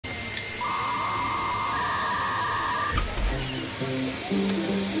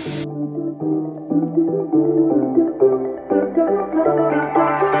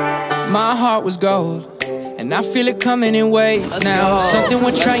My heart was gold, and I feel it coming in waves now. Something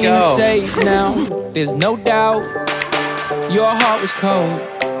we're trying to save now. There's no doubt. Your heart was cold.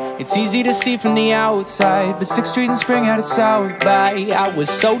 It's easy to see from the outside, but 6th Street in spring had it South by. I was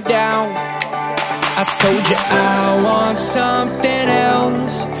so down. I told you I want something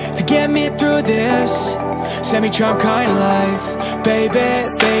else to get me through this semi-charm kind of life. Baby,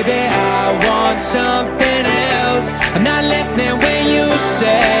 baby, I want something else. I'm not listening when you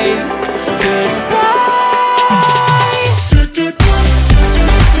say goodbye.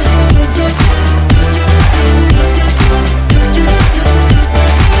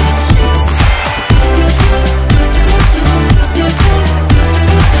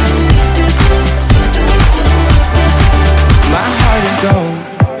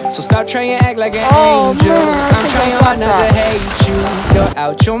 So stop trying to act like an angel. I'm trying hard not to hate you. You're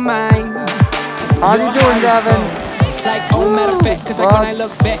out your mind. How you doing, Devin? Like, oh, matter of fact, cause like when I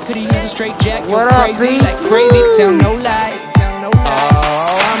look back, could've used a straight jack. You're crazy, like crazy, tell no lie.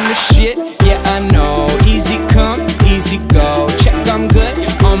 Oh, I'm the shit, yeah, I know. Easy come, easy go. Check, I'm good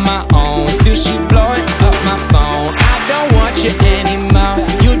on my own. Still she blowing up my phone. I don't want you anymore.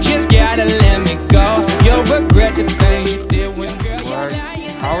 You just gotta let me go. You'll regret the things you did when, girl, you lied.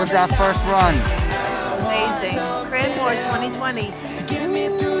 How was that first run? Amazing. Cranmore 2020.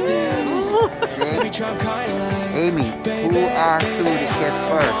 Amy, who asked you to kiss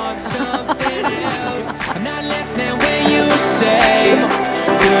first? I'm not listening when you say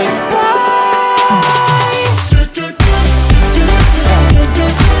goodbye.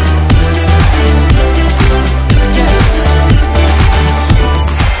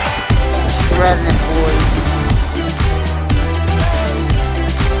 Redneck boys.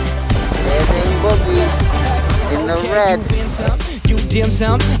 Boogie in the red. You dim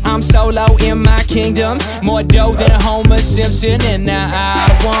sum, I'm solo in my kingdom. More dough than Homer Simpson, and now I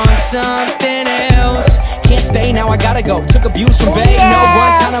want something else. Can't stay now, I gotta go. Took abuse from Bay, no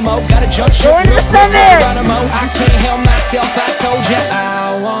Guantanamo. Gotta jump ship, I can't help myself. I told you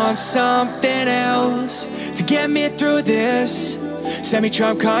I want something else to get me through this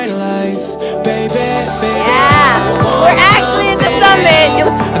semi-charm kind of life, baby, baby. Yeah, we're actually at the summit.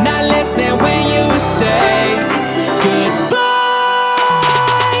 I'm not listening when you say goodbye.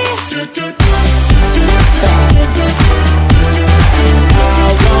 I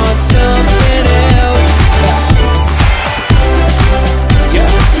want something else. Yeah.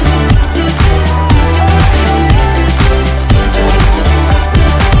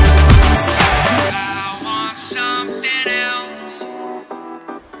 I want something else.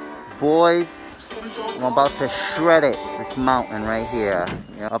 Boys, I'm about to shred it, this mountain right here.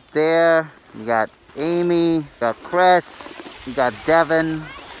 Up there, you got Amy, you got Chris, you got Devin,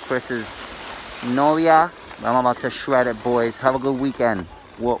 Chris's Novia. I'm about to shred it, boys. Have a good weekend.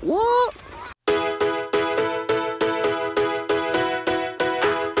 What?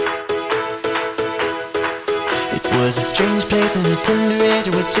 It was a strange place and a tender age.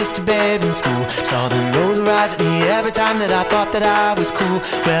 I was just a babe in school. Saw them roads rise at me every time that I thought that I was cool.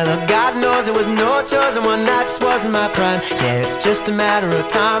 Well, God knows there was no choice, and one night just wasn't my prime. Yeah, it's just a matter of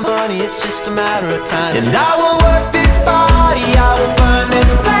time, honey. It's just a matter of time. And I will work this body, I will burn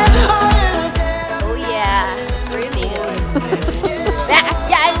this flame. Oh yeah, three amigos.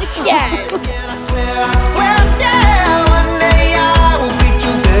 Yeah. I swear, yeah. One day I will beat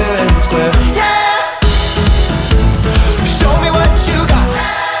you fair and square. Yeah. Show me what you got.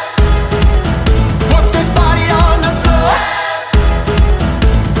 Work this body on the floor.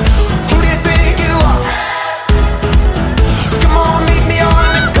 Who do you think you are? Come on, meet me on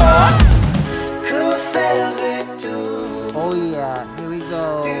the court. Could fail it too. Oh yeah, here we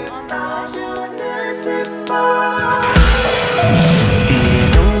go.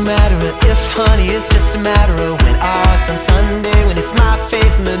 No matter if, honey, it's just a matter of when. On Sunday, when it's my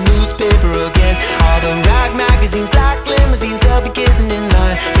face in the newspaper again. All the rag magazines, black limousines, they'll be getting in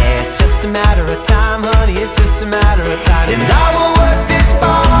line. Yeah, it's just a matter of time, honey, it's just a matter of time. And I will work this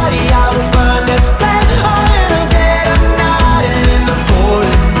body, I will burn this flame. All in the dead of night and in the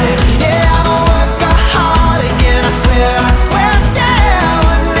pouring rain. Yeah, I'm a workaholic and I swear, yeah.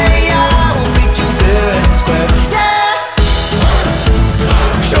 One day I will beat you fair and square. Yeah.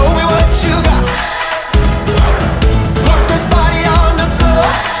 Show me what you got. Work this body on the floor.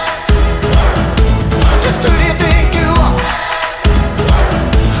 Just who do you think you are?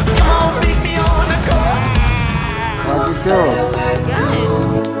 Come on, meet me on the court. How'd you do?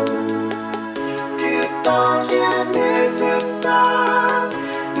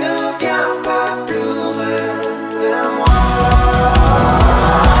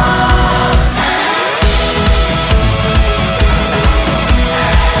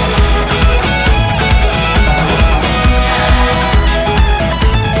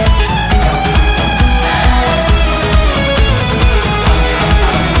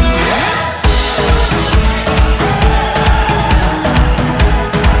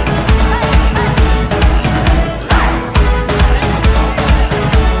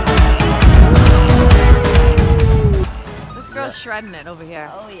 pregnant over here.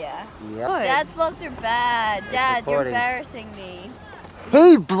 Oh yeah. Yep. Good. Dad's vlogs are bad. Dad, you're recording. embarrassing me.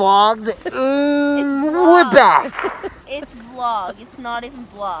 Hey, vlogs. We're back. It's vlog. It's not even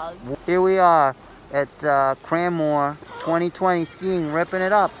vlog. Here we are at Cranmore 2020 skiing, ripping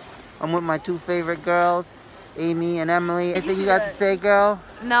it up. I'm with my two favorite girls, Amy and Emily. Anything you got to say, girl?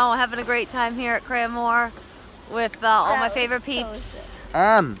 No, having a great time here at Cranmore with all my That favorite was so peeps. sick.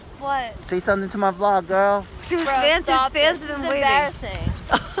 What? Say Say something to my vlog, girl. Two Bro, fans stop have it. This been is waiting. embarrassing.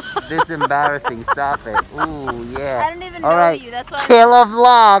 This embarrassing. Stop it. Ooh, yeah. I don't even All know right. you. That's why I'm Kayla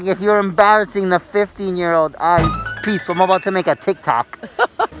vlog. If you're embarrassing the 15-year-old, peace. I'm about to make a TikTok.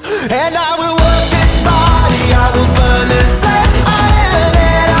 And I will work this body, I will burn this flame. I am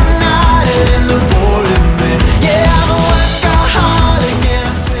it, I'm not it in the boring man. Yeah, I'm a workaholic and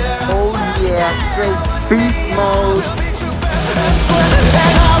I swear Oh yeah, straight beast mode.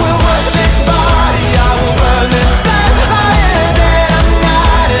 And I will work this body, I will burn this flame. I am it, I'm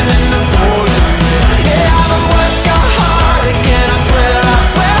not it in the boring man. Yeah, I'm a workaholic and I swear,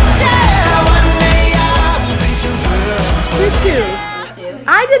 yeah, one day I will beat you first. You two.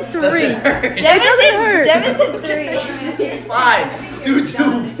 I did 3. Devin did 3. 5. Do 2.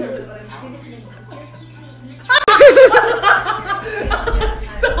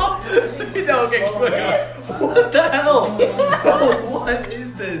 Stop. No, okay, quick. What the hell? Bro, what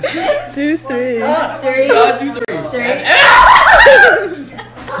is this? 2, 3. 2, 3.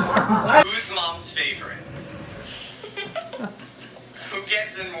 Who's mom's favorite? Who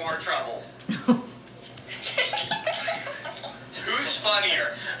gets in more trouble? Who's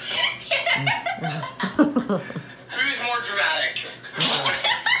funnier? Who's more dramatic?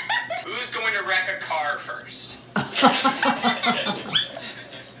 Who's going to wreck a car first?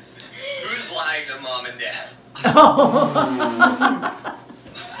 Who's lying to mom and dad?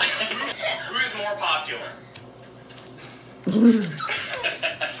 Who's more popular?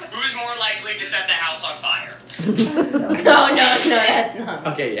 Who's more likely to set the house on fire? No, that's not.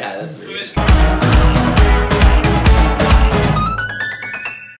 Okay, yeah, that's me. Who's